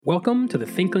Welcome to the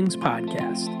Thinklings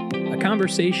Podcast, a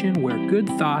conversation where good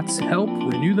thoughts help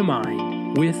renew the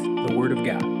mind with the Word of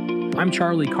God. I'm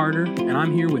Charlie Carter, and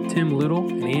I'm here with Tim Little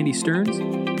and Andy Stearns.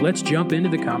 Let's jump into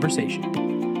the conversation.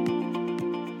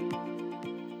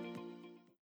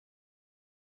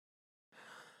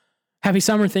 Happy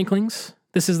summer, Thinklings.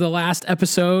 This is the last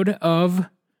episode of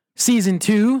Season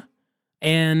 2,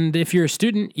 and if you're a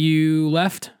student, you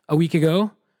left a week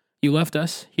ago. You left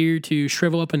us here to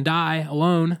shrivel up and die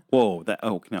alone. Whoa,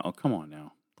 come on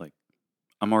now. Like,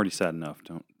 I'm already sad enough.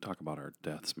 Don't talk about our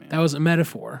deaths, man. That was a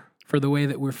metaphor for the way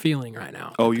that we're feeling right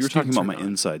now. Oh, you were talking about my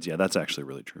insides. Yeah, that's actually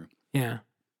really true. Yeah.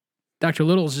 Dr.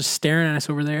 Little's just staring at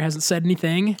us over there, hasn't said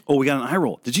anything. Oh, we got an eye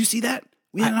roll. Did you see that?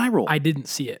 We had an eye roll. I didn't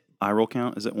see it. Eye roll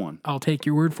count? Is it 1? I'll take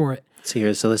your word for it. So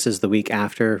this is the week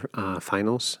after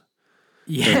finals?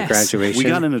 Yes. Graduation? We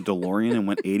got in a DeLorean and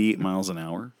went 88 miles an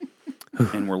hour.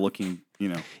 And we're looking,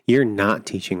 You're not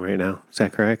teaching right now. Is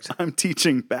that correct? I'm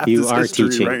teaching Baptist you are history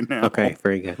teaching right now. Okay,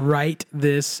 very good. Right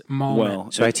this moment.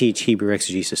 Well, So I teach Hebrew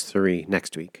Exegesis 3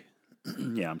 next week.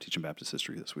 yeah, I'm teaching Baptist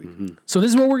history this week. Mm-hmm. So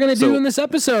this is what we're going to do in this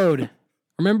episode.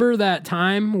 Remember that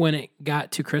time when it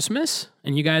got to Christmas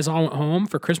and you guys all went home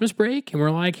for Christmas break and we're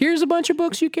like, here's a bunch of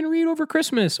books you can read over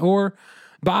Christmas or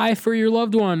buy for your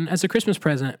loved one as a Christmas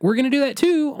present. We're going to do that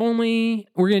too, only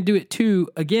we're going to do it two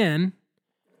again.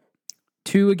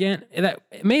 That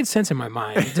it made sense in my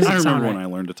mind. It doesn't I remember sound when right. I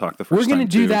learned to talk the first We're time. going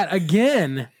to do that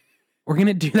again. We're going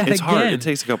to do that It's again. hard. It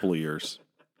takes a couple of years.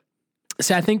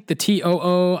 See, I think the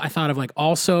TOO, I thought of like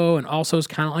also, and also is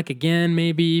kind of like again,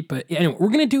 maybe. But anyway, we're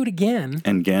going to do it again.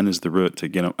 And again is the root to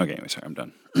get them. Okay, anyway, sorry, I'm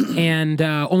done. And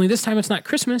only this time it's not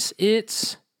Christmas,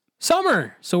 it's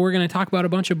summer. So we're going to talk about a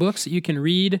bunch of books that you can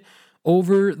read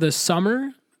over the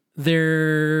summer.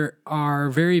 There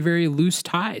are very, very loose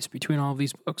ties between all of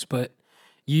these books, but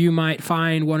you might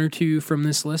find one or two from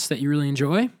this list that you really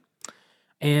enjoy.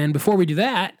 And before we do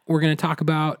that, we're going to talk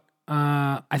about,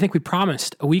 I think we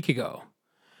promised a week ago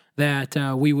that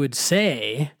we would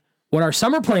say what our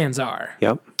summer plans are.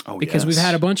 Yep. Oh, Because yes. we've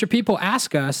had a bunch of people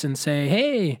ask us and say,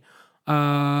 hey,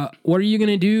 what are you going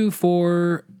to do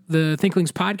for the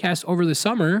Thinklings podcast over the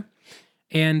summer?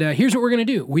 And here's what we're going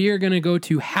to do. We are going to go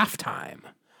to halftime.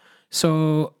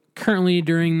 So currently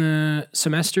during the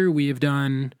semester, we have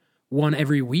done one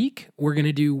every week. We're going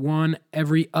to do one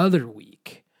every other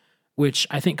week, which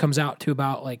I think comes out to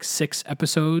about like 6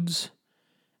 episodes.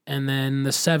 And then the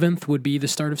 7th would be the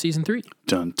start of season 3.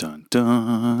 Dun, dun,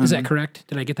 dun. Is that correct?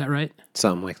 Did I get that right?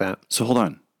 Something like that. So hold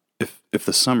on. If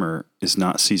the summer is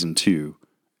not season 2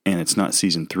 and it's not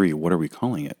season 3, what are we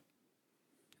calling it?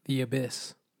 The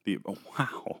Abyss.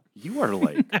 Wow. You are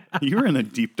like, you're in a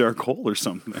deep dark hole or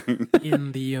something.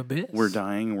 In the Abyss. We're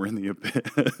dying. We're in the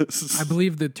abyss. I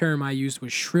believe the term I used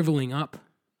was shriveling up.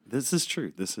 This is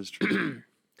true.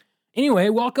 Anyway,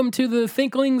 welcome to the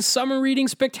Thinklings Summer Reading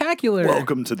Spectacular.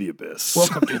 Welcome to the abyss.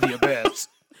 Welcome to the Abyss.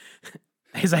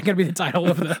 Is that going to be the title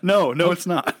of the... No, it's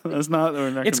not. That's not.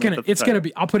 It's going to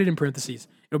be... I'll put it in parentheses.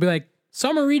 It'll be like,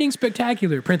 Summer Reading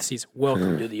Spectacular, parentheses,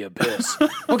 welcome to the Abyss.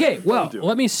 Okay, well,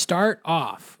 let me start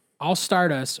off. I'll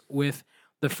start us with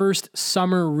the first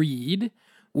summer read,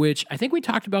 which I think we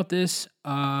talked about this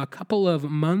a couple of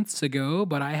months ago,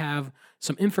 but I have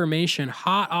some information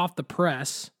hot off the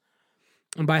press.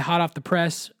 And by hot off the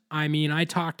press, I mean I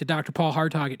talked to Dr. Paul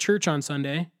Hartog at church on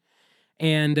Sunday,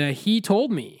 and he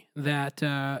told me that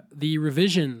the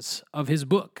revisions of his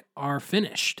book are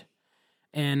finished,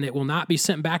 and it will not be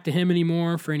sent back to him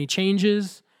anymore for any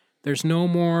changes. There's no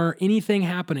more anything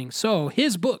happening. So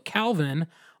his book, Calvin,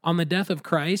 on the Death of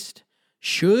Christ,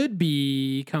 should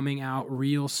be coming out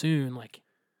real soon, like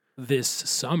this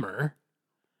summer.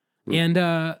 And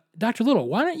Dr. Little,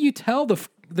 why don't you tell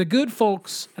the good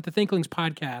folks at the Thinklings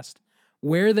podcast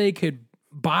where they could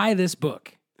buy this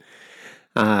book?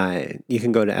 You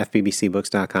can go to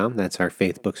fbbcbooks.com. That's our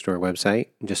faith bookstore website.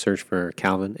 Just search for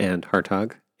Calvin and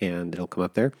Hartog, and it'll come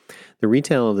up there. The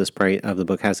retail of the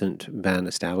book hasn't been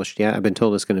established yet. I've been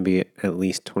told it's going to be at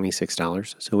least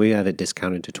 $26, so we have it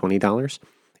discounted to $20.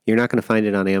 You're not going to find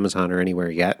it on Amazon or anywhere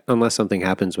yet, unless something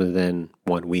happens within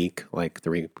 1 week, like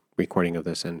the recording of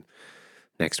this and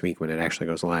next week when it actually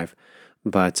goes live.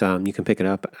 But you can pick it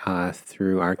up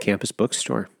through our campus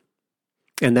bookstore.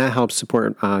 And that helps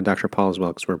support Dr. Paul as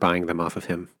well, because we're buying them off of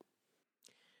him.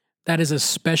 That is a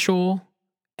special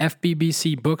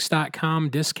fbbcbooks.com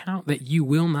discount that you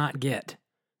will not get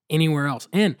anywhere else.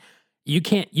 And you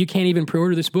can't even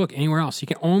pre-order this book anywhere else. You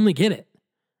can only get it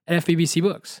at FBBC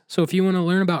Books. So if you want to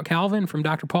learn about Calvin from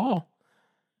Dr. Paul,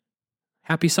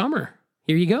 happy summer.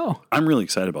 Here you go. I'm really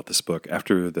excited about this book.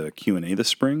 After the Q&A this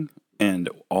spring, And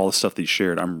all the stuff that he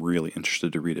shared, I'm really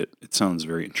interested to read it. It sounds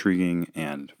very intriguing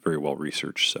and very well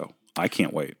researched. So I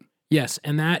can't wait. Yes,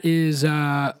 and that is,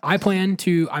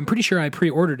 I'm pretty sure I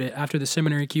pre-ordered it after the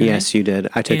seminary Q&A. Yes, you did.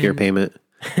 I took your payment.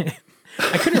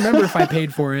 I couldn't remember if I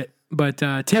paid for it, but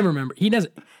Tim remembered.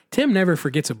 Tim never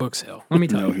forgets a book sale, let me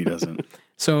tell you. No, he doesn't.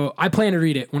 So I plan to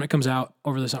read it when it comes out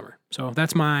over the summer. So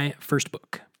that's my first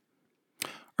book.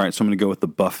 All right, so I'm going to go with the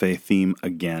buffet theme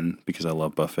again because I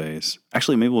love buffets.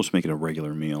 Actually, maybe we'll just make it a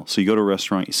regular meal. So you go to a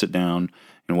restaurant, you sit down,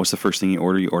 and what's the first thing you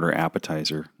order? You order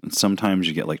appetizer. And sometimes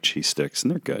you get like cheese sticks,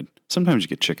 and they're good. Sometimes you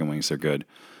get chicken wings, they're good.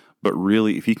 But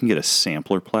really, if you can get a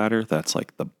sampler platter, that's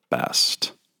like the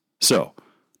best. So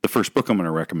the first book I'm going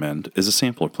to recommend is a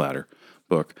sampler platter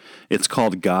book. It's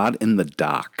called God in the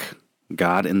Dock.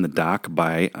 God in the Dock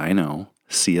by, I know,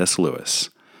 C.S.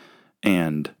 Lewis.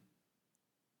 And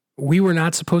we were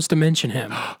not supposed to mention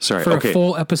him sorry, for okay. a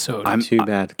full episode. Too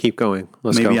bad. Keep going.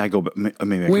 Let's go. Maybe I go. Maybe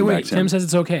I come back to Tim him. says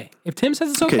it's okay. If Tim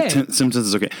says it's okay, Tim says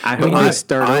it's okay. I hope I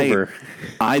start over.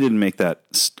 I didn't make that.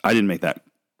 I didn't make that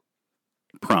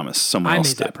promise. Someone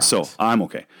else did. So I'm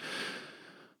okay.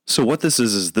 So what this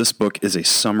is this book is a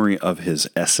summary of his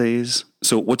essays.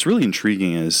 So what's really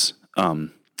intriguing is a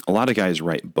lot of guys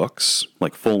write books,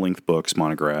 like full-length books,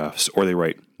 monographs, or they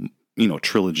write,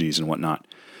 trilogies and whatnot.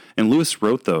 And Lewis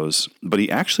wrote those, but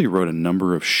he actually wrote a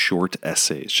number of short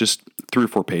essays, just 3 or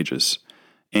 4 pages.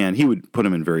 And he would put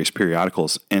them in various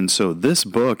periodicals. And so this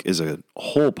book is a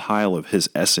whole pile of his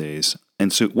essays.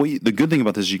 And so the good thing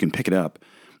about this is you can pick it up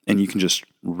and you can just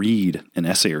read an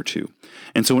essay or two.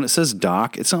 And so when it says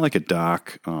dock, it's not like a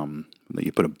dock that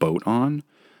you put a boat on.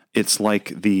 It's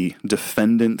like the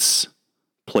defendant's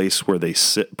place where they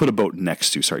put a boat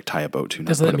next to, tie a boat to.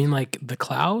 Does that mean like the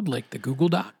cloud, like the Google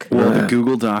Doc? Well, the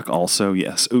Google Doc also,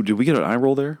 yes. Oh, did we get an eye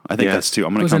roll there? I think that's 2.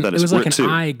 I'm going to count that as 2. It was like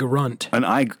an eye grunt.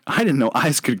 I didn't know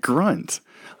eyes could grunt.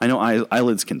 I know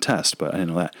eyelids can test, but I didn't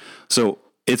know that. So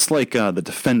it's like the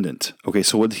defendant. Okay,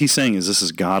 so what he's saying is this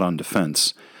is God on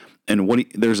defense. And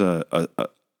there's a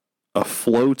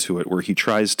flow to it where he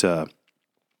tries to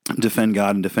defend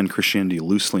God and defend Christianity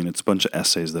loosely, and it's a bunch of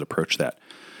essays that approach that.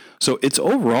 So it's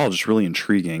overall just really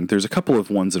intriguing. There's a couple of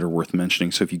ones that are worth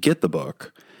mentioning. So if you get the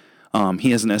book,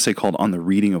 he has an essay called On the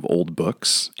Reading of Old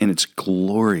Books, and it's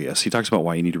glorious. He talks about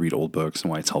why you need to read old books and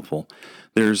why it's helpful.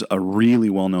 There's a really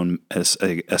well-known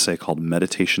essay called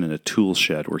Meditation in a Tool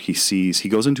Shed, where he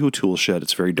goes into a tool shed,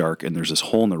 it's very dark, and there's this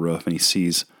hole in the roof, and he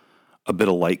sees a bit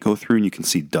of light go through, and you can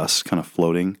see dust kind of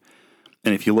floating.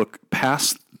 And if you look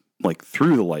past,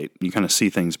 through the light, you kind of see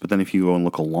things, but then if you go and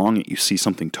look along it, you see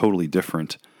something totally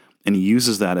different. And he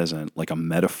uses that as a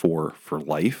metaphor for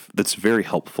life that's very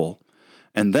helpful.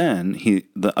 And then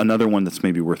another one that's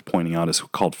maybe worth pointing out is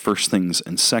called First Things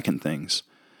and Second Things.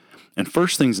 And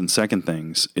First Things and Second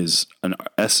Things is an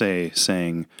essay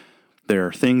saying there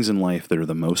are things in life that are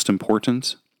the most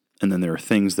important, and then there are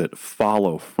things that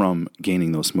follow from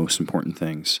gaining those most important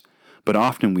things. But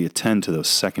often we attend to those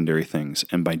secondary things,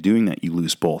 and by doing that, you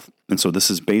lose both. And so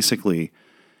this is basically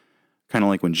kind of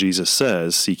like when Jesus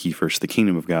says, seek ye first the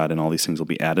kingdom of God, and all these things will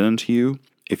be added unto you.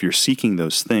 If you're seeking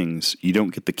those things, you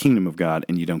don't get the kingdom of God,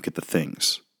 and you don't get the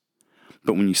things.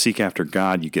 But when you seek after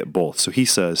God, you get both. So he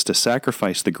says, to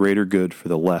sacrifice the greater good for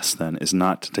the less, then, is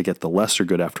not to get the lesser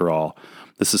good after all.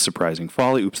 This is surprising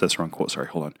folly. Oops, that's the wrong quote. Sorry,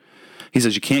 hold on. He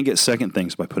says, you can't get second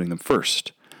things by putting them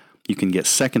first. You can get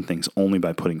second things only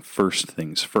by putting first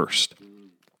things first.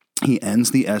 He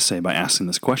ends the essay by asking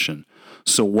this question.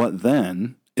 So what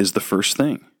then is the first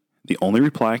thing? The only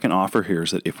reply I can offer here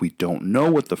is that if we don't know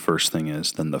what the first thing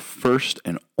is, then the first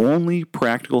and only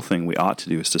practical thing we ought to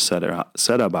do is to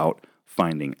set about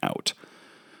finding out.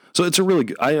 So it's a really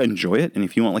good, I enjoy it. And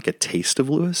if you want a taste of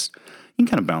Lewis, you can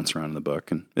kind of bounce around in the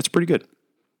book, and it's pretty good.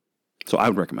 So I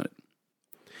would recommend it.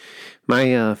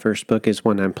 My first book is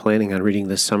one I'm planning on reading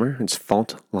this summer. It's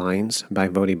Fault Lines by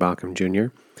Voddie Baucham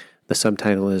Jr. The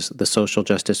subtitle is The Social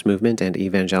Justice Movement and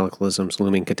Evangelicalism's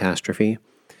Looming Catastrophe.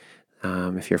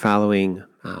 If you're following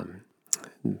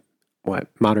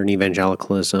modern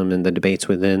evangelicalism and the debates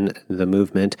within the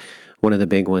movement, one of the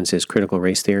big ones is critical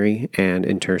race theory and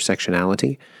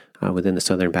intersectionality within the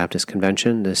Southern Baptist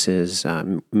Convention. This is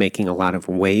making a lot of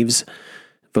waves.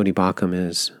 Voddie Baucham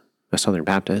is a Southern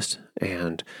Baptist,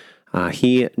 and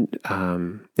he,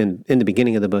 in the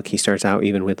beginning of the book, he starts out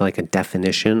even with a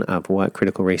definition of what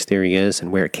critical race theory is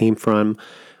and where it came from,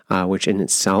 which in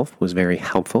itself was very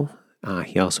helpful.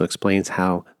 He also explains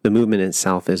how the movement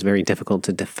itself is very difficult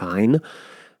to define.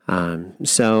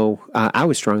 So I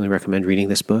would strongly recommend reading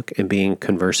this book and being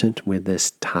conversant with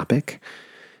this topic.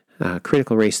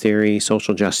 critical race theory,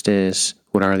 social justice.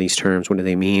 What are these terms? What do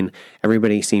they mean?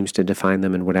 Everybody seems to define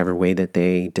them in whatever way that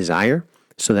they desire,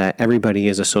 so that everybody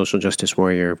is a social justice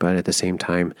warrior, but at the same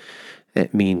time,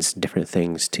 it means different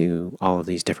things to all of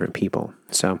these different people.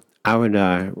 So I would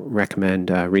recommend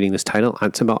reading this title.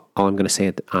 That's about all I'm going to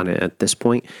say on it at this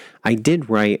point. I did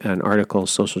write an article,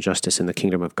 Social Justice in the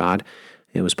Kingdom of God.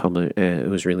 It was published. It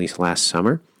was released last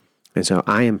summer, and so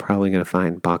I am probably going to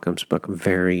find Baucham's book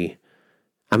find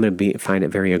it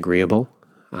very agreeable.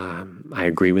 I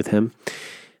agree with him.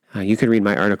 You can read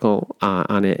my article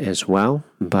on it as well,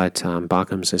 but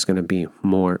Baucham's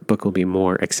book will be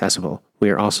more accessible. We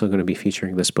are also going to be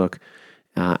featuring this book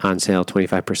on sale,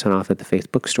 25% off at the Faith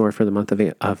Bookstore for the month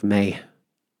of May.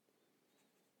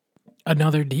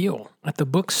 Another deal at the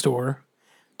bookstore.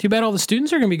 Too bad all the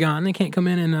students are going to be gone. They can't come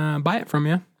in and buy it from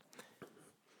you.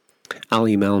 I'll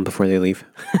email them before they leave.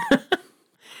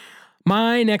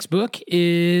 My next book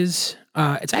is,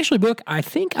 it's actually a book, I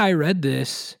think I read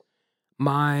this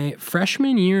my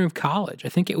freshman year of college. I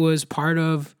think it was part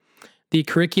of the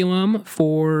curriculum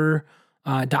for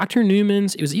Dr.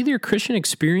 Newman's. It was either Christian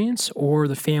Experience or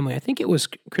The Family. I think it was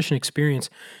Christian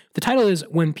Experience. The title is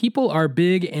When People Are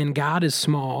Big and God is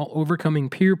Small,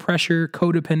 Overcoming Peer Pressure,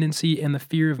 Codependency, and the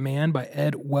Fear of Man by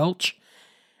Ed Welch.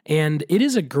 And it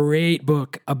is a great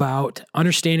book about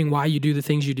understanding why you do the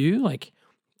things you do, like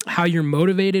how you're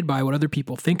motivated by what other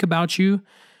people think about you,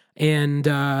 and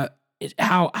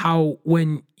how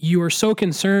when you are so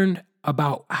concerned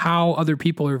about how other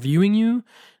people are viewing you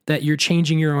that you're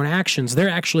changing your own actions, they're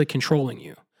actually controlling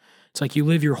you. It's like you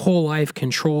live your whole life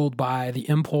controlled by the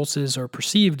impulses or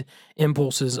perceived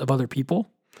impulses of other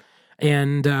people.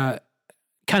 And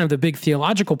kind of the big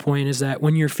theological point is that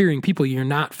when you're fearing people, you're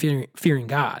not fearing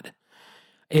God,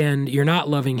 and you're not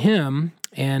loving Him,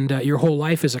 and your whole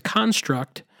life is a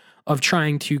construct of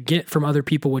trying to get from other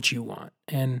people what you want.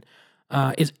 And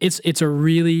it's a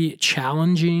really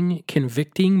challenging,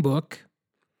 convicting book,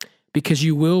 because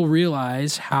you will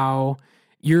realize how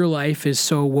your life is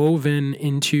so woven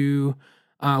into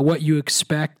what you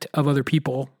expect of other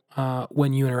people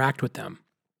when you interact with them.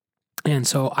 And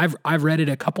so I've read it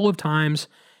a couple of times,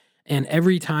 and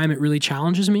every time it really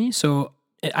challenges me. So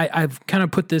I've kind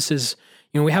of put this as,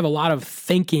 we have a lot of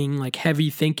thinking, like heavy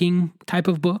thinking type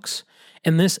of books.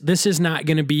 And this is not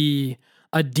going to be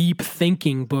a deep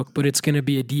thinking book, but it's going to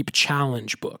be a deep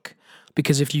challenge book.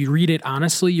 Because if you read it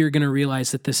honestly, you're going to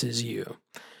realize that this is you.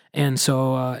 And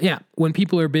so, When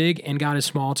People Are Big and God is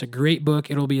Small, it's a great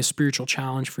book. It'll be a spiritual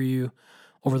challenge for you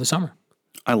over the summer.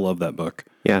 I love that book.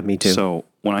 Yeah, me too. So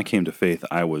when I came to faith,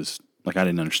 I was like, I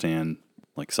didn't understand,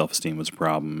 like, self-esteem was a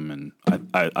problem. And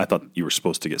I thought you were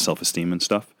supposed to get self-esteem and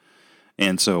stuff.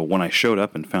 And so when I showed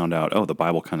up and found out, the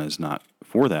Bible kind of is not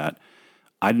for that,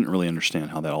 I didn't really understand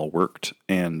how that all worked.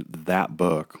 And that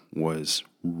book was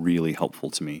really helpful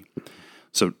to me.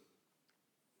 So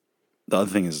the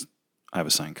other thing is, I have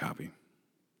a signed copy.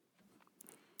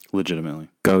 Legitimately.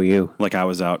 Go you. Like, I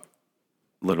was out,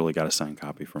 literally got a signed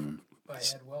copy from him.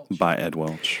 By Ed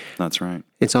Welch. That's right.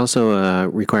 It's also a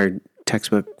required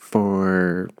textbook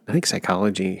for, I think,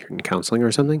 psychology and counseling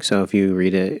or something. So if you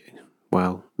read it,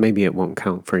 well, maybe it won't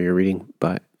count for your reading,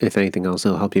 but if anything else,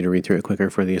 it'll help you to read through it quicker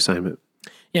for the assignment.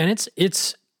 Yeah, and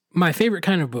it's my favorite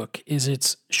kind of book. Is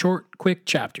it's short, quick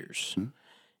chapters. Mm-hmm.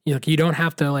 You don't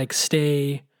have to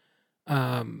stay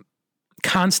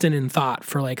constant in thought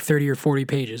for 30 or 40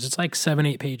 pages. It's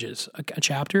 7-8 pages a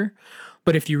chapter.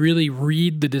 But if you really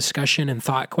read the discussion and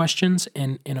thought questions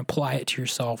and apply it to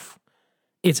yourself,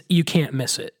 you can't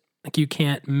miss it. You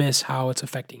can't miss how it's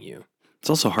affecting you. It's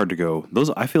also hard to go.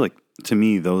 I feel like, to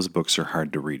me, those books are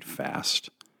hard to read fast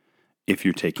if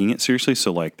you're taking it seriously.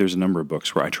 So there's a number of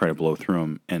books where I try to blow through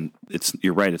them, and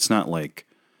you're right. It's not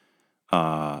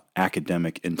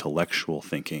academic intellectual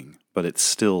thinking, but it's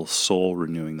still soul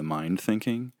renewing the mind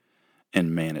thinking.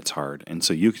 And man, it's hard. And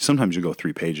so sometimes you go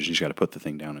 3 pages, you just got to put the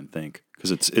thing down and think, because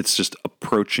it's just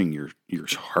approaching your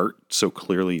heart so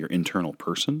clearly, your internal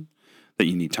person, that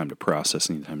you need time to process,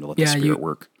 and you need time to let the Spirit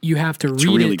work. You have to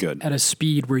read it at a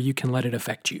speed where you can let it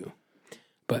affect you.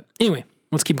 But anyway,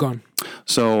 let's keep going.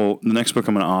 So the next book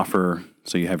I'm going to offer,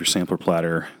 so you have your sampler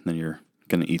platter, then you're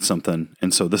going to eat something.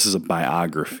 And so this is a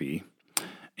biography,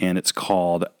 and it's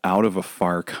called Out of a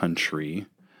Far Country,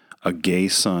 A Gay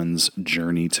Son's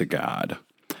Journey to God.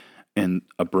 And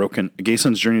a gay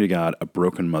son's journey to God, a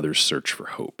broken mother's search for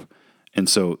hope. And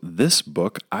so this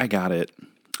book, I got it,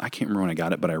 I can't remember when I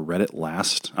got it, but I read it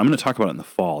last. I'm going to talk about it in the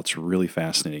fall. It's really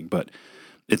fascinating, but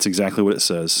it's exactly what it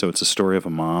says. So it's a story of a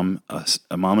mom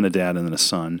and a dad, and then a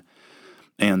son.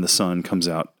 And the son comes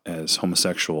out as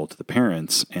homosexual to the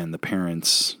parents, and the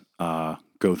parents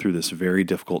go through this very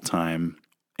difficult time,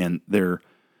 and the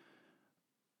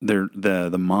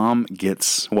mom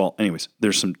gets, well, anyways,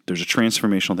 there's a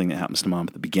transformational thing that happens to mom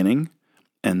at the beginning,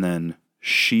 and then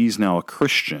she's now a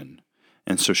Christian,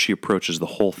 and so she approaches the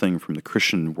whole thing from the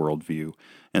Christian worldview,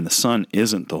 and the son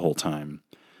isn't the whole time,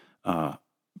 and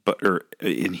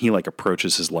he like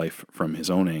approaches his life from his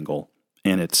own angle,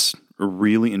 and it's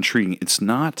really intriguing. It's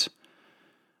not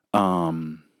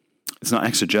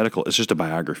exegetical. It's just a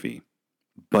biography.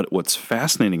 But what's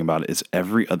fascinating about it is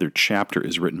every other chapter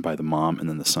is written by the mom and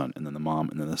then the son, and then the mom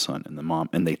and then the son and the mom,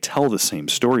 and they tell the same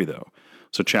story though.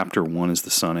 So chapter 1 is the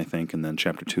son, I think, and then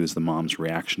chapter 2 is the mom's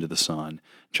reaction to the son.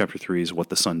 Chapter 3 is what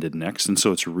the son did next. And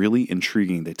so it's really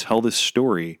intriguing. They tell this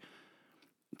story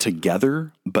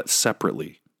together, but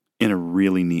separately in a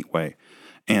really neat way.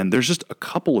 And there's just a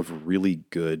couple of really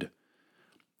good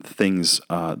things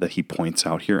that he points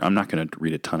out here. I'm not going to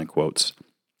read a ton of quotes,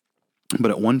 but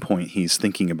at one point he's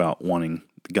thinking about wanting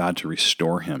God to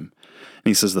restore him. And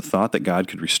he says, the thought that God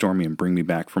could restore me and bring me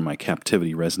back from my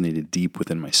captivity resonated deep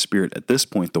within my spirit. At this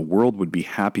point, the world would be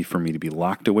happy for me to be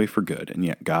locked away for good, and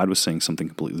yet God was saying something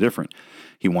completely different.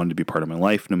 He wanted to be part of my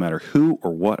life, no matter who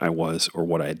or what I was or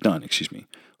what I had done.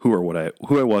 Who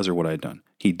I was or what I had done.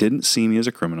 He didn't see me as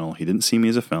a criminal. He didn't see me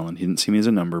as a felon. He didn't see me as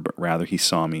a number, but rather he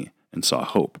saw me and saw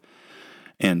hope.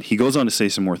 And he goes on to say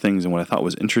some more things, and what I thought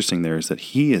was interesting there is that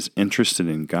he is interested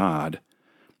in God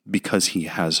because he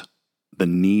has the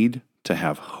need to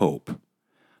have hope,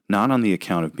 not on the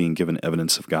account of being given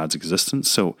evidence of God's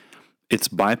existence. So it's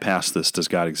bypassed this, does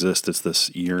God exist? It's this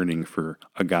yearning for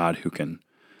a God who can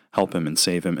help him and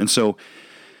save him. And so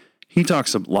he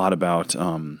talks a lot about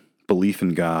belief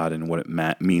in God and what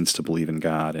it means to believe in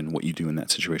God and what you do in that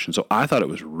situation. So I thought it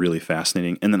was really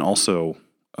fascinating. And then also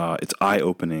it's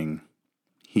eye-opening.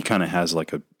 He kind of has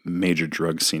like a major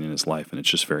drug scene in his life, and it's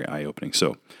just very eye-opening.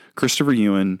 So Christopher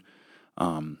Ewan,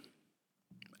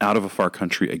 Out of a Far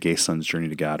Country, A Gay Son's Journey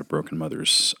to God, A Broken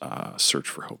Mother's Search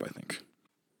for Hope, I think.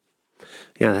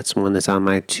 Yeah, that's one that's on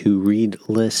my to-read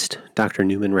list. Dr.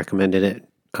 Newman recommended it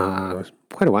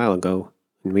quite a while ago,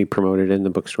 and we promoted it in the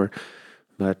bookstore.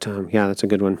 But yeah, that's a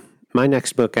good one. My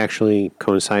next book actually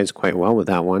coincides quite well with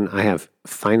that one. I have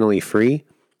Finally Free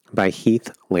by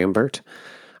Heath Lambert.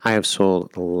 I have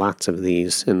sold lots of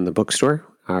these in the bookstore.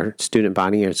 Our student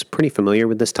body is pretty familiar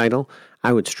with this title.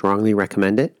 I would strongly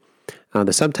recommend it.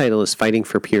 The subtitle is Fighting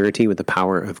for Purity with the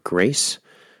Power of Grace.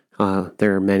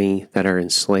 There are many that are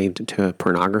enslaved to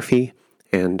pornography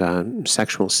and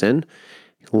sexual sin.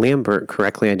 Lambert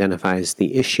correctly identifies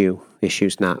the issue. The issue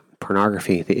is not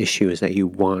pornography. The issue is that you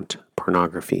want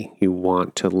pornography. You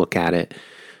want to look at it.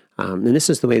 And this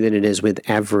is the way that it is with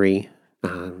every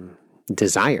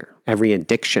desire, every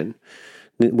addiction.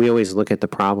 We always look at the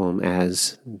problem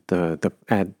as the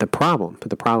problem, but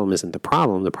the problem isn't the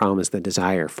problem. The problem is the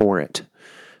desire for it.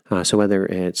 So whether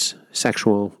it's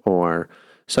sexual or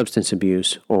substance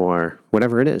abuse or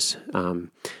whatever it is,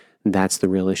 that's the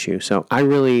real issue. So I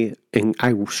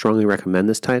strongly recommend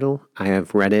this title. I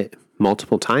have read it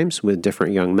multiple times with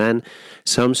different young men,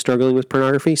 some struggling with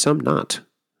pornography, some not.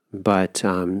 But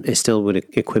it still would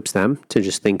equips them to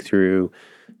just think through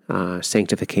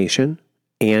sanctification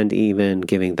and even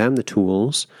giving them the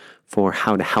tools for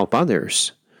how to help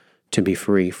others to be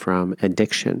free from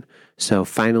addiction. So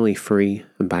Finally Free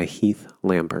by Heath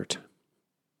Lambert.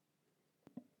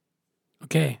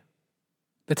 Okay.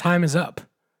 The time is up.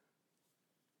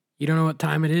 You don't know what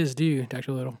time it is, do you,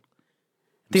 Dr. Little?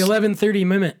 The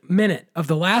 11:30 minute of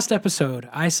the last episode,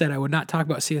 I said I would not talk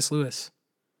about C.S. Lewis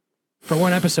for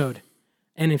one episode.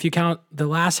 And if you count the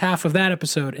last half of that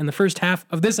episode and the first half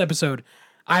of this episode,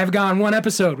 I have gone one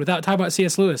episode without talking about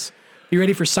C.S. Lewis. You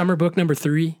ready for summer book number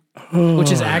 3,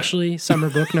 which is actually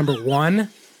summer book number 1?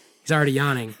 He's already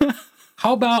yawning.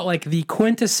 How about like the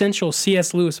quintessential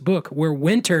C.S. Lewis book where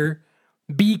winter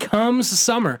becomes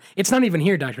summer? It's not even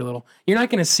here, Dr. Little. You're not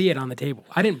going to see it on the table.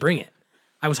 I didn't bring it.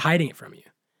 I was hiding it from you.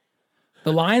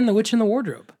 The Lion, the Witch, and the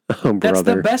Wardrobe. Oh, that's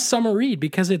the best summer read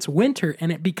because it's winter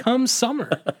and it becomes summer.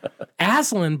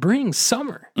 Aslan brings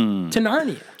summer to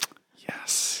Narnia.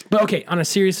 Yes. But okay, on a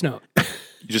serious note.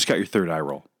 You just got your third eye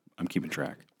roll. I'm keeping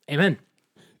track. Amen.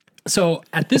 So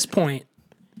at this point,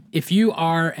 if you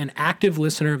are an active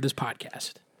listener of this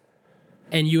podcast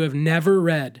and you have never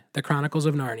read the Chronicles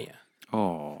of Narnia,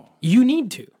 you need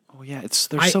to. Oh yeah,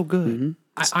 they're so good.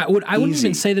 I wouldn't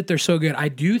even say that they're so good. I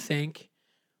do think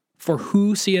for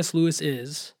who C.S. Lewis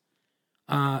is,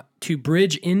 to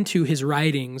bridge into his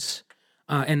writings,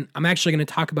 and I'm actually going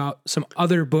to talk about some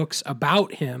other books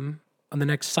about him on the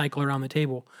next cycle around the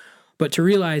table, but to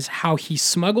realize how he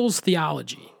smuggles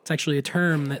theology, it's actually a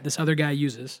term that this other guy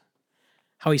uses,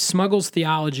 how he smuggles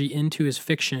theology into his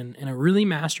fiction in a really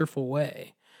masterful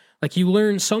way. Like, you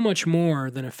learn so much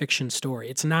more than a fiction story.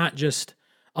 It's not just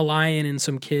a lion and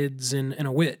some kids and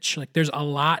a witch. Like, there's a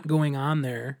lot going on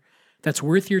there that's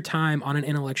worth your time on an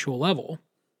intellectual level.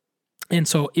 And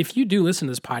so if you do listen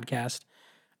to this podcast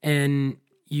and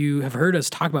you have heard us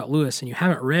talk about Lewis and you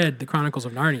haven't read the Chronicles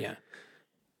of Narnia,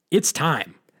 it's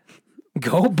time.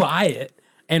 Go buy it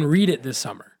and read it this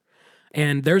summer.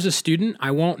 And there's a student,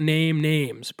 I won't name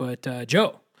names, but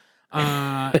Joe.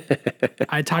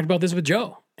 I talked about this with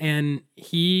Joe. And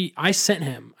I sent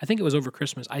him, I think it was over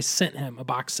Christmas, I sent him a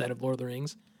box set of Lord of the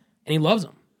Rings, and he loves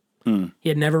them. He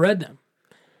had never read them.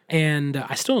 And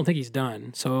I still don't think he's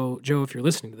done. So, Joe, if you're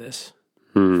listening to this,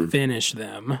 finish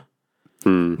them.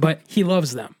 But he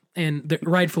loves them, and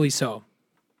rightfully so.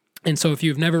 And so if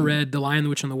you've never read The Lion, the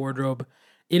Witch, and the Wardrobe,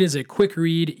 it is a quick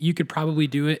read. You could probably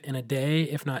do it in a day,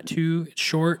 if not two. It's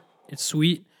short, it's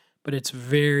sweet, but it's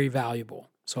very valuable.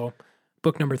 So,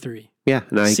 book number 3. Yeah.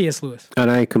 C.S. Lewis. And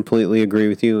I completely agree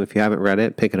with you. If you haven't read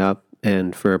it, pick it up.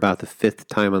 And for about the 5th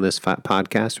time on this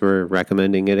podcast, we're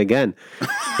recommending it again.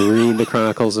 Read the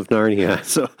Chronicles of Narnia.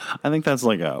 So I think that's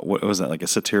like what was that, like a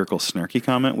satirical, snarky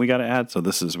comment we got to add? So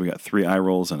we got 3 eye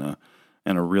rolls and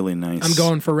a really nice. I'm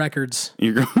going for records.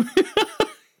 You're going.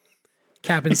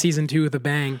 Capping season 2 with a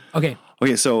bang. Okay.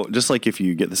 Okay, so just like if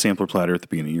you get the sampler platter at the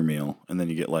beginning of your meal and then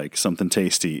you get like something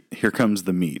tasty, here comes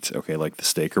the meat, okay, like the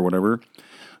steak or whatever.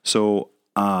 So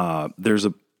I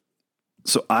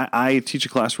teach a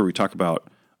class where we talk about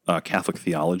Catholic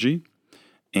theology,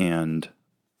 and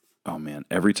oh man,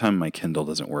 every time my Kindle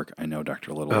doesn't work, I know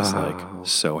Dr. Little is like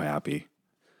so happy.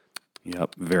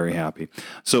 Yep, very happy.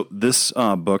 So this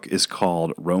book is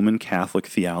called Roman Catholic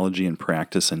Theology and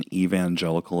Practice and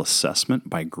Evangelical Assessment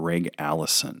by Greg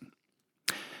Allison.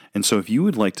 And so if you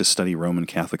would like to study Roman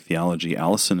Catholic theology,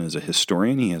 Allison is a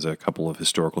historian. He has a couple of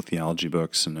historical theology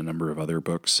books and a number of other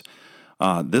books.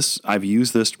 I've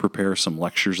used this to prepare some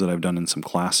lectures that I've done in some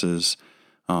classes.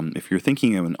 If you're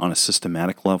thinking of on a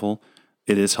systematic level,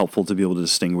 it is helpful to be able to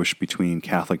distinguish between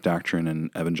Catholic doctrine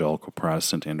and evangelical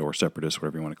Protestant and or separatist,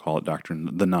 whatever you want to call it, doctrine,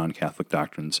 the non-Catholic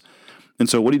doctrines. And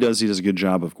so what he does a good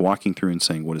job of walking through and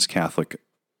saying, what does Catholic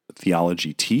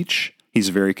theology teach? He's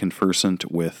very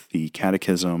conversant with the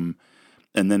catechism.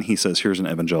 And then he says, here's an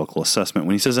evangelical assessment.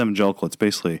 When he says evangelical, it's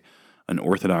basically an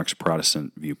Orthodox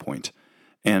Protestant viewpoint.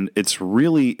 And this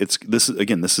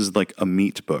is like a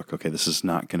meat book. Okay, this is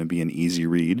not going to be an easy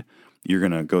read. You're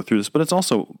going to go through this, but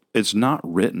it's not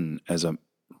written as a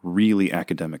really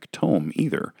academic tome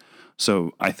either.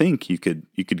 So I think you could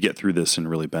get through this and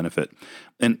really benefit.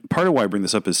 And part of why I bring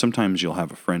this up is sometimes you'll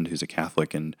have a friend who's a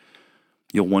Catholic and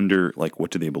you'll wonder, like,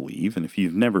 what do they believe? And if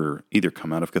you've never either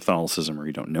come out of Catholicism or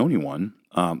you don't know anyone,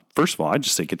 first of all, I'd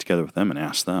just say get together with them and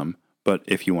ask them. But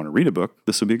if you want to read a book,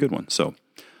 this would be a good one. So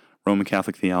Roman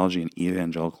Catholic Theology and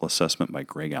Evangelical Assessment by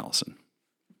Greg Allison.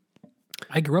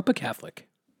 I grew up a Catholic.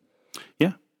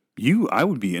 Yeah. I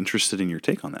would be interested in your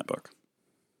take on that book.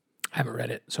 I haven't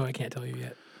read it, so I can't tell you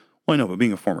yet. Well, I know, but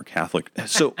being a former Catholic.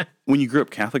 So when you grew up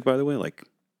Catholic, by the way, like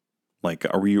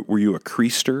were you a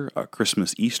Creaster, a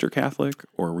Christmas Easter Catholic,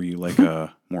 or were you like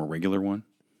a more regular one?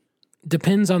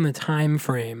 Depends on the time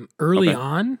frame. Early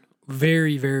on,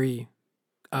 very, very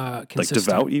consistent. Like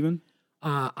devout even?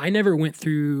 I never went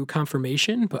through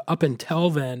confirmation, but up until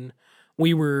then,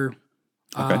 we were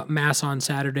Mass on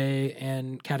Saturday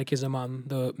and catechism on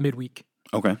the midweek.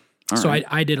 Okay. So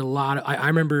I did a lot of, I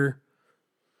remember,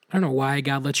 I don't know why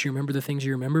God lets you remember the things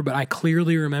you remember, but I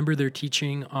clearly remember their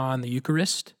teaching on the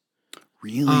Eucharist.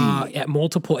 Really? At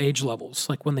multiple age levels,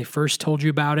 like when they first told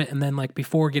you about it and then like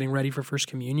before getting ready for First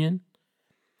Communion.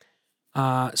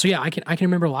 So yeah, I can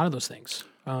remember a lot of those things.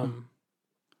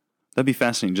 That'd be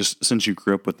fascinating. Just since you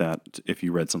grew up with that, if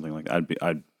you read something like that,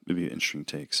 it'd be an interesting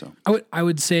take. So I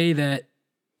would say that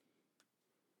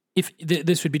if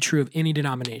this would be true of any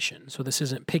denomination. So this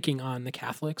isn't picking on the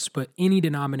Catholics, but any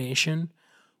denomination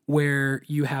where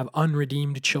you have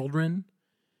unredeemed children,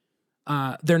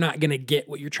 they're not going to get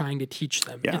what you're trying to teach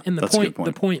them. Yeah, and that's a good point.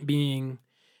 The point being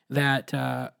that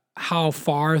how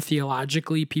far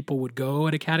theologically people would go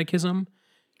at a catechism,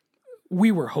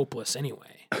 we were hopeless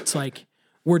anyway. It's like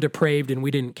we're depraved and we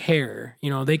didn't care. You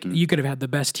know, you could have had the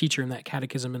best teacher in that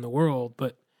catechism in the world,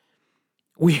 but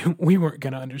we weren't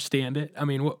going to understand it. I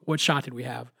mean, what shot did we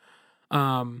have?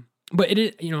 But it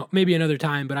is, you know, maybe another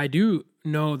time, but I do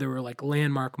know there were like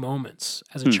landmark moments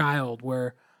as a child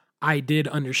where I did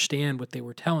understand what they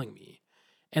were telling me,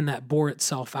 and that bore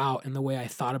itself out in the way I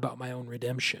thought about my own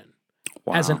redemption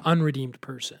as an unredeemed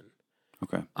person.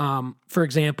 Okay. For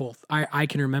example, I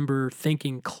can remember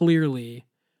thinking clearly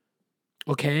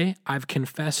okay, I've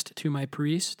confessed to my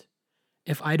priest.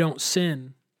 If I don't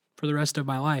sin for the rest of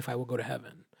my life, I will go to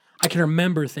heaven. I can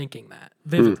remember thinking that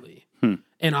vividly.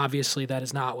 And obviously, that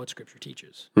is not what Scripture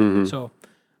teaches. So,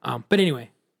 but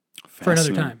anyway, for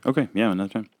another time. Okay, yeah,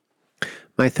 another time.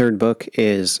 My third book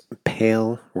is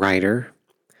Pale Rider,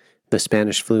 The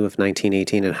Spanish Flu of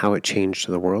 1918 and How It Changed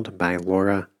the World by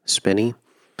Laura Spinney.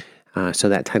 So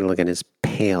that title again is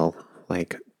Pale,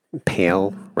 like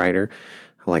pale rider,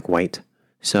 like white.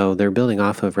 So they're building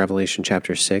off of Revelation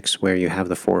chapter 6, where you have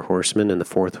the four horsemen and the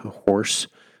fourth horses,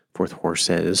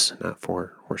 not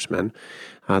four horsemen.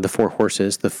 The four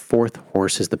horses. The fourth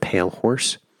horse is the pale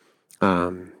horse,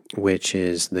 which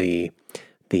is the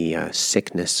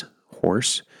sickness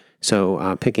horse.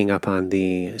 So picking up on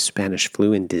the Spanish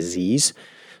flu and disease,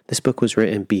 this book was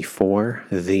written before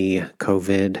the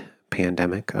COVID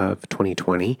pandemic of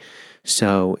 2020.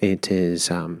 So it is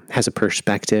has a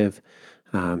perspective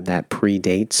that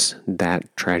predates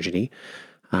that tragedy.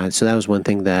 So that was one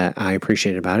thing that I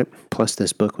appreciated about it. Plus,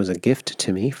 this book was a gift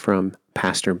to me from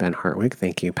Pastor Ben Hartwig.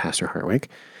 Thank you, Pastor Hartwig.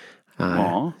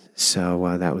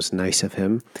 So that was nice of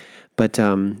him. But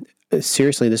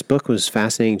seriously, this book was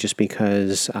fascinating just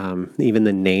because even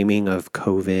the naming of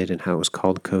COVID and how it was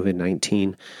called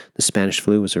COVID-19, the Spanish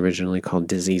flu was originally called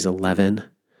Disease 11.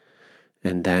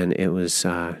 And then it was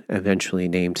eventually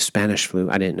named Spanish flu.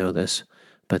 I didn't know this,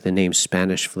 but the name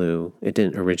Spanish flu, it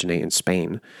didn't originate in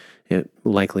Spain. It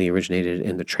likely originated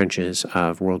in the trenches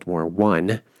of World War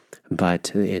I,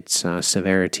 but its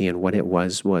severity and what it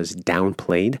was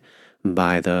downplayed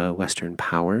by the Western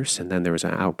powers. And then there was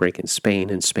an outbreak in Spain,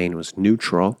 and Spain was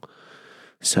neutral.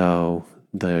 So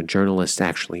the journalists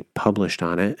actually published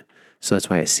on it. So that's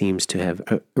why it seems to have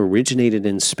originated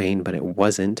in Spain, but it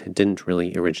wasn't. It didn't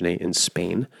really originate in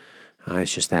Spain.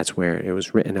 It's just that's where it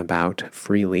was written about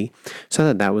freely. So I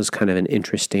thought that was kind of an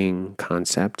interesting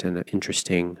concept and an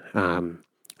interesting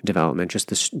development, just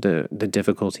the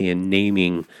difficulty in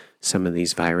naming some of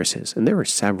these viruses. And there were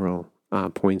several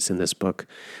points in this book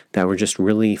that were just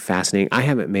really fascinating. I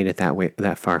haven't made it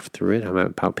that far through it. I'm at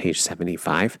about page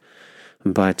 75.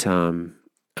 But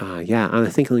yeah, on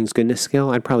the Thinkling's Goodness scale,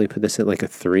 I'd probably put this at like a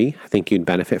 3. I think you'd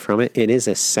benefit from it. It is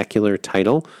a secular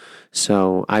title,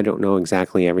 so I don't know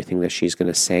exactly everything that she's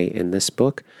going to say in this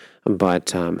book,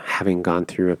 but having gone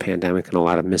through a pandemic and a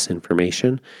lot of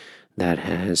misinformation that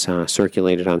has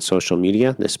circulated on social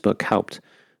media, this book helped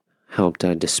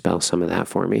dispel some of that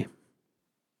for me.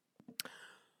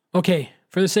 Okay,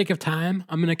 for the sake of time,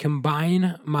 I'm going to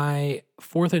combine my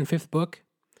fourth and fifth book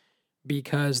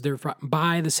because they're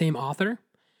by the same author.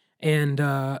 And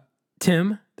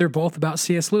Tim, they're both about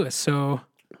C.S. Lewis, so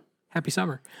happy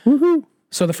summer. Woohoo!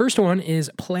 So the first one is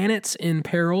Planets in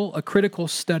Peril, a critical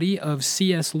study of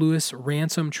C.S. Lewis'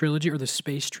 Ransom trilogy, or the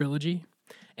Space trilogy.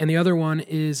 And the other one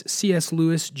is C.S.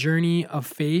 Lewis' Journey of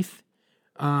Faith.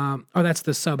 That's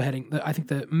the subheading. I think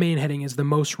the main heading is The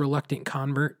Most Reluctant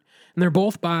Convert. And they're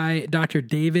both by Dr.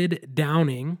 David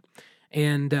Downing.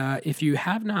 And if you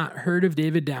have not heard of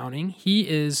David Downing, he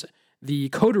is the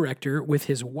co-director with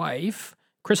his wife,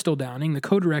 Crystal Downing, the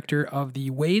co-director of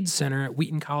the Wade Center at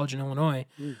Wheaton College in Illinois,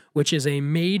 which is a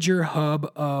major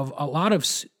hub of a lot of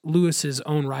Lewis's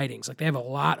own writings. Like they have a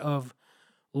lot of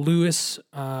Lewis,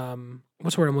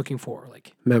 what's the word I'm looking for?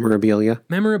 Like Memorabilia,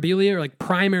 or like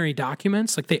primary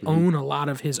documents. Like they own a lot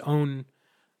of his own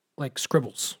like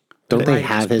scribbles. Don't they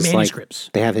have his manuscripts?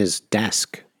 They have his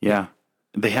desk. Yeah.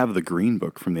 They have the Green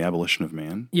Book from the Abolition of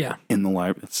Man. Yeah. In the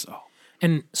library.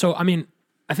 And so, I mean,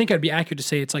 I think I'd be accurate to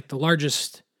say it's like the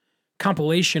largest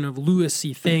compilation of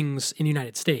Lewis-y things in the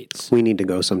United States. We need to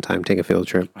go sometime, take a field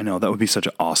trip. I know, that would be such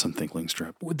an awesome Thinkling's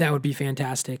trip. That would be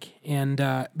fantastic. And,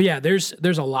 but yeah, there's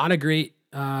a lot of great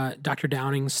Dr.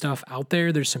 Downing stuff out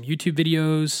there. There's some YouTube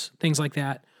videos, things like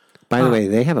that. By the way,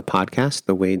 they have a podcast,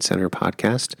 the Wade Center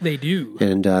podcast. They do.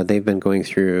 And they've been going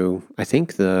through, I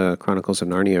think, the Chronicles of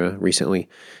Narnia recently.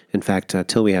 In fact,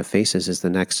 Till We Have Faces is the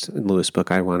next Lewis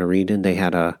book I want to read. And they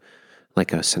had a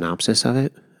synopsis of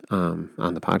it on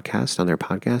their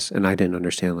podcast. And I didn't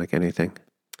understand anything.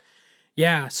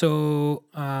 Yeah. So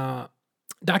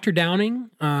Dr.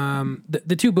 Downing,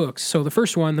 the two books. So the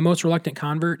first one, The Most Reluctant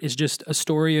Convert, is just a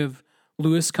story of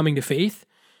Lewis coming to faith.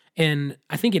 And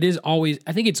I think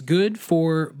it's good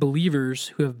for believers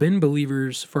who have been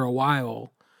believers for a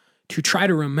while to try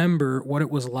to remember what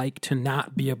it was like to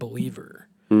not be a believer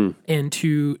and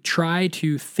to try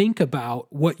to think about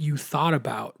what you thought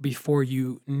about before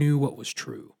you knew what was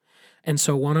true. And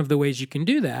so one of the ways you can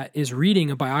do that is reading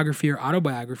a biography or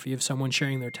autobiography of someone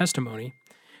sharing their testimony.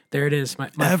 There it is. My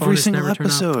every phone has single never turned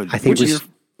off. episode. I think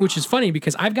which is funny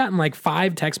because I've gotten like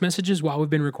 5 text messages while we've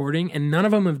been recording and none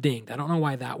of them have dinged. I don't know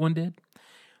why that one did.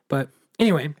 But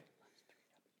anyway,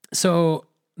 so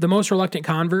The Most Reluctant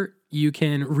Convert, you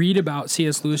can read about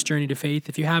C.S. Lewis' journey to faith.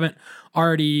 If you haven't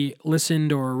already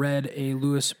listened or read a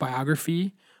Lewis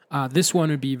biography, this one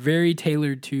would be very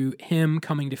tailored to him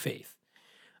coming to faith.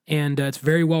 And it's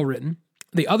very well written.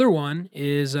 The other one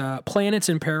is Planets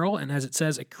in Peril, and as it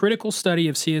says, a critical study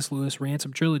of C.S. Lewis'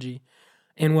 Ransom Trilogy.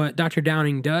 And what Dr.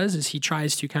 Downing does is he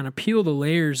tries to kind of peel the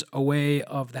layers away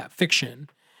of that fiction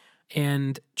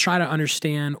and try to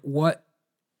understand what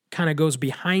kind of goes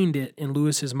behind it in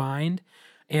Lewis's mind.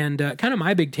 And kind of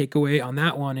my big takeaway on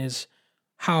that one is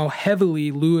how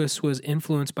heavily Lewis was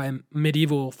influenced by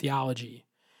medieval theology.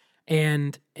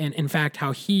 And in fact,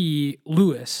 how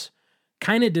Lewis,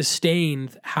 kind of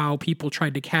disdained how people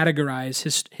tried to categorize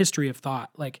his history of thought.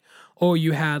 Like, oh,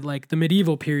 you had like the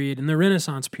medieval period and the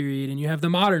Renaissance period and you have the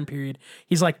modern period.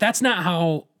 He's like, that's not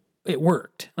how it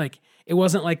worked. Like, it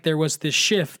wasn't like there was this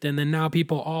shift and then now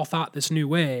people all thought this new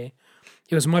way.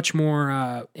 It was much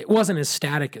more, it wasn't as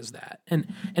static as that.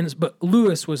 But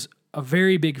Lewis was a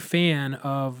very big fan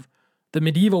of the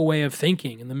medieval way of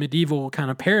thinking and the medieval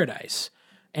kind of paradise.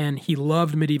 And he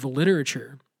loved medieval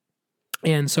literature.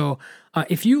 And so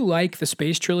if you like the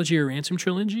Space Trilogy or Ransom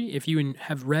Trilogy, if you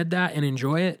have read that and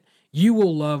enjoy it, you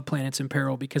will love Planets in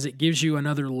Peril because it gives you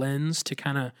another lens to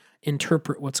kind of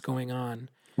interpret what's going on.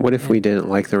 What if we didn't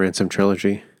like the Ransom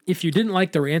Trilogy? If you didn't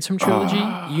like the Ransom Trilogy,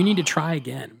 you need to try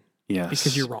again. Yes.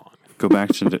 Because you're wrong. Go back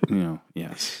to,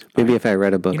 yes. Maybe if I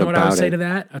read a book You know what about I would say it. to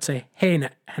that? I'd say, hey,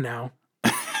 now.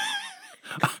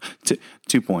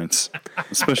 2 points.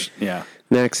 Especially, yeah.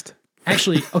 Next.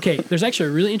 Actually, okay, there's actually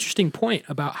a really interesting point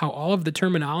about how all of the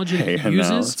terminology that he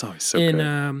uses that's always so in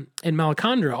good.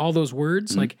 Malacandra, all those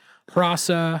words, like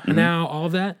Hrasa, Hanau, all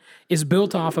of that, is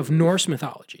built off of Norse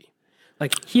mythology.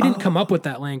 Like, he didn't come up with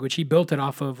that language. He built it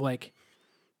off of, like,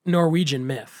 Norwegian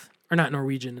myth. Or not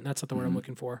Norwegian, that's not the word I'm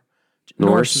looking for.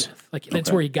 Norse myth. Like,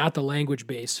 that's where he got the language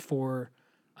base for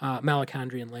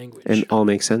Malacandrian language. And all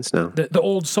makes sense now. The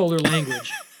old solar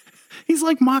language. He's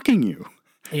like mocking you.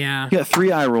 Yeah. He got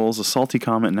 3 eye rolls, a salty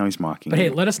comment, and now he's mocking But you. hey,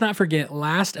 let us not forget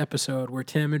last episode where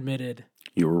Tim admitted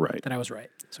You were right. that I was right.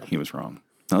 So, He was wrong.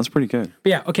 That was pretty good. but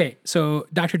yeah, okay. So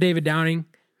Dr. David Downing,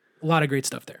 a lot of great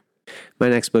stuff there. My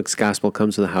next book's Gospel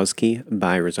Comes with a House Key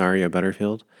by Rosaria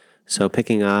Butterfield. So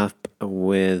picking up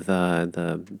with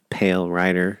the Pale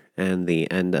Rider and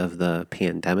the end of the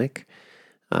pandemic,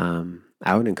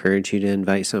 I would encourage you to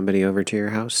invite somebody over to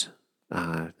your house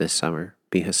this summer.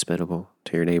 Be hospitable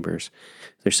to your neighbors.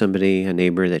 If there's a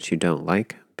neighbor that you don't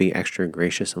like, be extra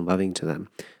gracious and loving to them.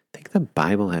 I think the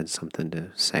Bible had something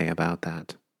to say about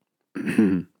that.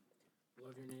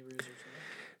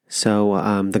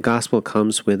 So the gospel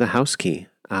comes with a house key.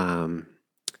 And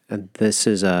this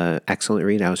is an excellent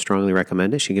read. I would strongly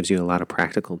recommend it. She gives you a lot of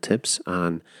practical tips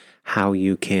on how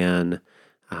you can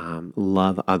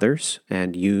love others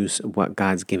and use what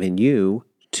God's given you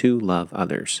to love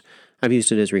others. I've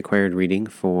used it as required reading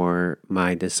for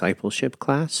my discipleship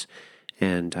class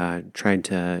and tried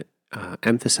to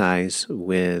emphasize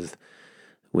with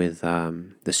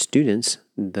the students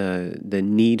the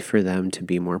need for them to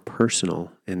be more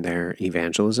personal in their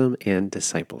evangelism and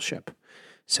discipleship.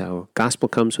 So, Gospel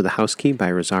Comes with a House Key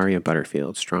by Rosaria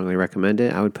Butterfield. Strongly recommend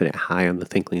it. I would put it high on the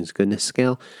Thinkling's Goodness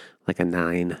scale, like a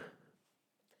 9.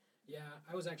 Yeah,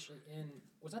 I was actually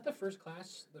was that the first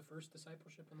class, the first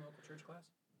discipleship in the local church class?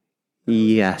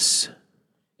 Yes.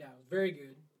 Yeah, it was very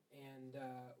good. And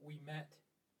we met,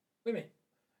 wait a minute,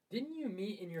 didn't you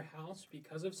meet in your house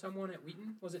because of someone at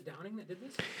Wheaton? Was it Downing that did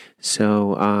this?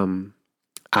 So,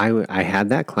 I had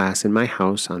that class in my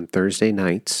house on Thursday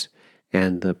nights,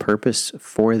 and the purpose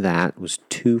for that was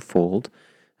twofold.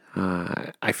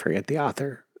 I forget the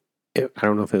author. I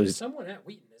don't know if it was someone at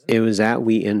Wheaton, isn't it? It was at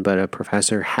Wheaton, but a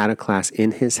professor had a class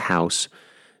in his house.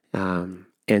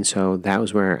 And so that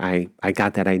was where I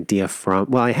got that idea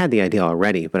from. Well, I had the idea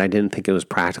already, but I didn't think it was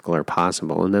practical or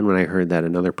possible. And then when I heard that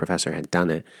another professor had done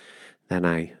it, then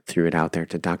I threw it out there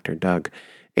to Dr. Doug.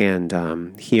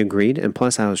 And he agreed. And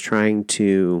plus, I was trying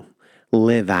to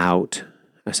live out,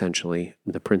 essentially,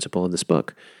 the principle of this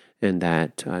book, and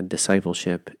that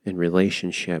discipleship and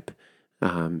relationship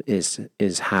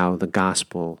is how the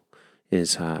gospel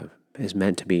is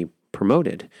meant to be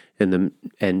promoted. And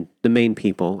the main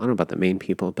people, I don't know about the main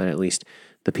people, but at least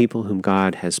the people whom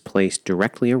God has placed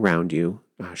directly around you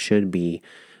should be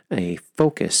a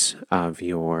focus of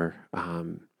your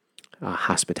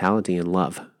hospitality and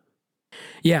love.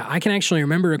 Yeah, I can actually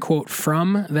remember a quote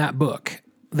from that book.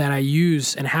 that I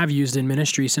use and have used in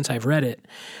ministry since I've read it.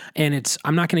 And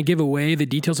I'm not going to give away the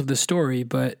details of the story,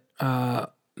 but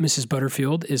Mrs.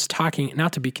 Butterfield is talking,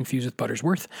 not to be confused with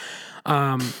Buttersworth.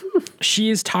 She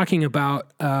is talking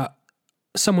about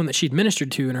someone that she'd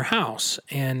ministered to in her house,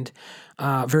 and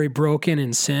very broken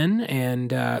in sin,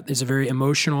 and is a very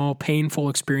emotional, painful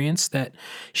experience that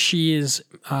she is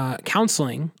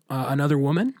counseling another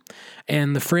woman.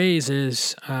 And the phrase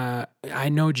is, I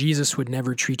know Jesus would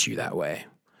never treat you that way.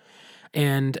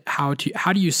 And how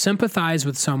do you sympathize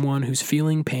with someone who's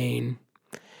feeling pain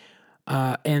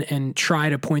and try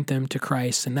to point them to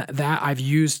Christ? And that I've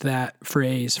used that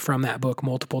phrase from that book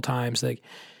multiple times. Like,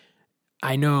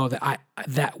 I know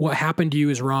that what happened to you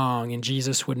is wrong, and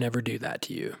Jesus would never do that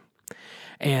to you.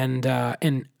 And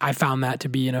I found that to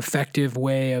be an effective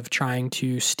way of trying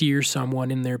to steer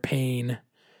someone in their pain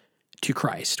to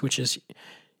Christ, which is,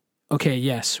 okay,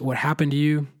 yes, what happened to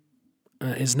you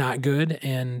is not good,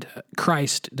 and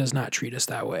Christ does not treat us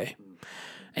that way.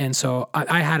 And so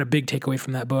I had a big takeaway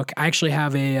from that book. I actually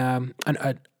have an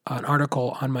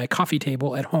article on my coffee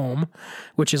table at home,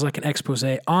 which is like an expose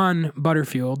on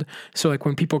Butterfield. So like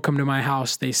when people come to my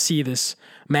house, they see this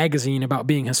magazine about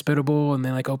being hospitable, and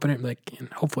they like open it and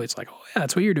and hopefully it's like, oh yeah,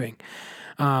 that's what you're doing.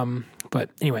 But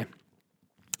anyway,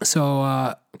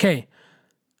 so, okay,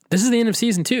 this is the end of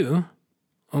season 2.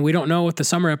 And we don't know what the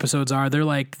summer episodes are. They're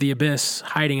like the abyss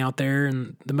hiding out there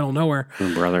in the middle of nowhere.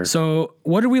 Oh, brother. So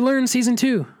what did we learn in season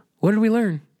 2? What did we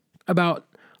learn about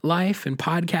life and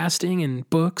podcasting and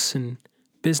books and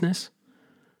business?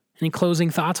 Any closing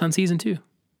thoughts on season 2?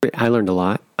 I learned a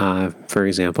lot. For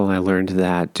example, I learned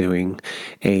that doing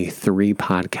a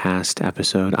 3-podcast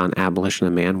episode on Abolition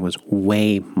of Man was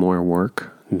way more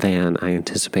work than I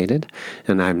anticipated.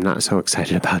 And I'm not so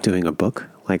excited about doing a book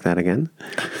like that again.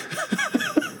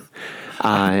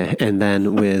 And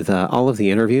then with all of the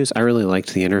interviews, I really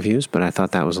liked the interviews, but I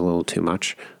thought that was a little too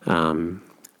much.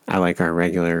 I like our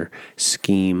regular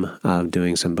scheme of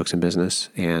doing some books and business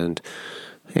and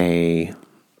a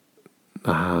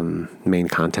main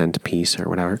content piece or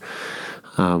whatever,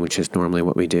 which is normally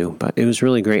what we do. But it was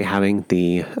really great having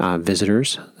the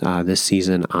visitors this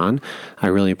season on. I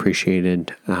really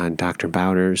appreciated Dr.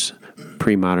 Bowder's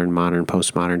pre-modern, modern,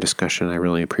 postmodern discussion. I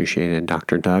really appreciated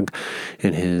Dr. Doug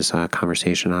and his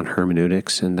conversation on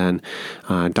hermeneutics. And then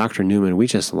Dr. Newman, we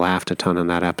just laughed a ton on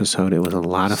that episode. It was a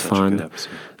lot of fun.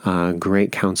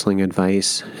 Great counseling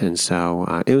advice. And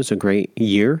so it was a great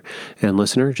year. And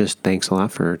listener, just thanks a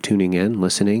lot for tuning in,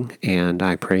 listening. And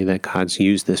I pray that God's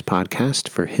used this podcast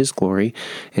for his glory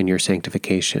and your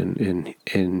sanctification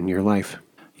in your life.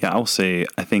 Yeah, I'll say,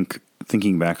 I think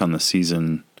thinking back on the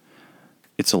season,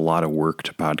 it's a lot of work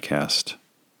to podcast,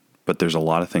 but there's a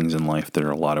lot of things in life that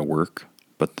are a lot of work,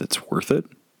 but that's worth it.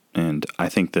 And I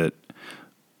think that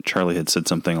Charlie had said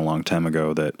something a long time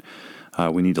ago that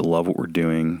we need to love what we're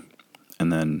doing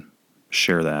and then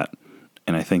share that.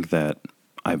 And I think that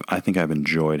I've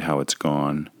enjoyed how it's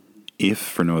gone, if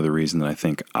for no other reason than I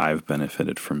think I've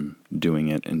benefited from doing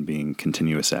it and being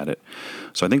continuous at it.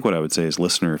 So I think what I would say is,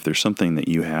 listener, if there's something that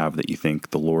you have that you think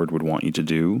the Lord would want you to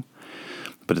do,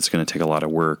 but it's going to take a lot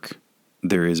of work,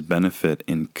 there is benefit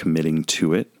in committing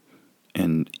to it.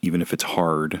 And even if it's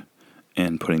hard,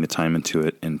 and putting the time into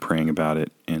it and praying about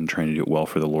it and trying to do it well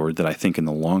for the Lord, that I think in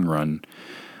the long run,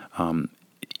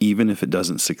 even if it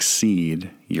doesn't succeed,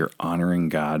 you're honoring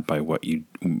God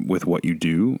with what you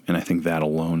do. And I think that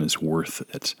alone is worth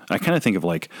it. I kind of think of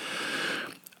when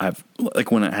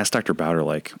I asked Dr. Bowder,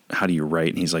 like, how do you write?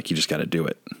 And he's like, you just got to do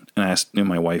it. And I asked,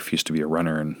 my wife used to be a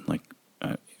runner, and like,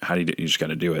 how do you do it? You just got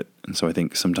to do it. And so I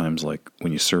think sometimes, like,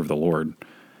 when you serve the Lord,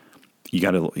 you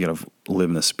got to live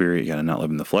in the Spirit. You got to not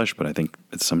live in the flesh. But I think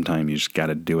at some time you just got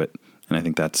to do it. And I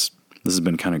think this has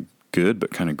been kind of good, but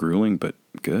kind of grueling, but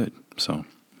good. So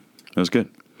it was good.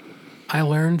 I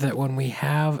learned that when we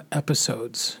have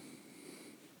episodes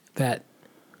that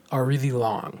are really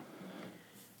long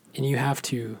and you have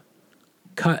to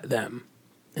cut them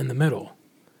in the middle,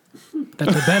 that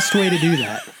the best way to do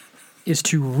that is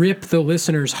to rip the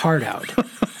listener's heart out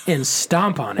and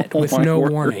stomp on it with no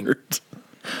warning.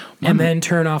 And then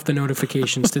turn off the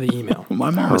notifications to the email. My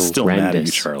mom is still mad at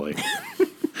you, Charlie.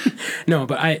 No,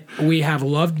 but we have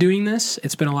loved doing this.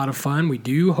 It's been a lot of fun. We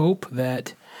do hope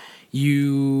that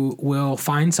you will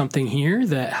find something here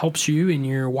that helps you in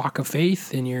your walk of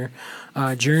faith, in your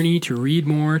journey to read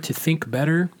more, to think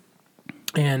better.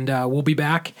 And we'll be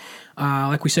back,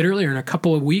 like we said earlier, in a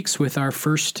couple of weeks with our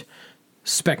first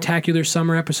spectacular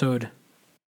summer episode.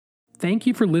 Thank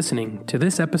you for listening to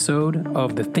this episode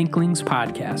of the Thinklings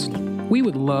Podcast. We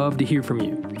would love to hear from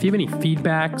you. If you have any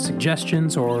feedback,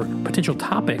 suggestions, or potential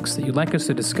topics that you'd like us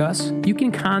to discuss, you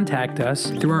can contact us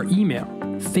through our email,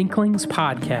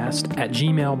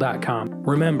 thinklingspodcast@gmail.com.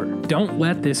 Remember, don't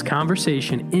let this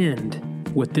conversation end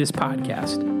with this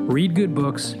podcast. Read good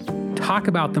books, talk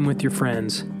about them with your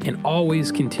friends, and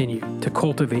always continue to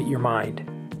cultivate your mind.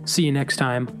 See you next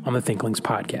time on the Thinklings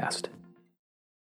Podcast.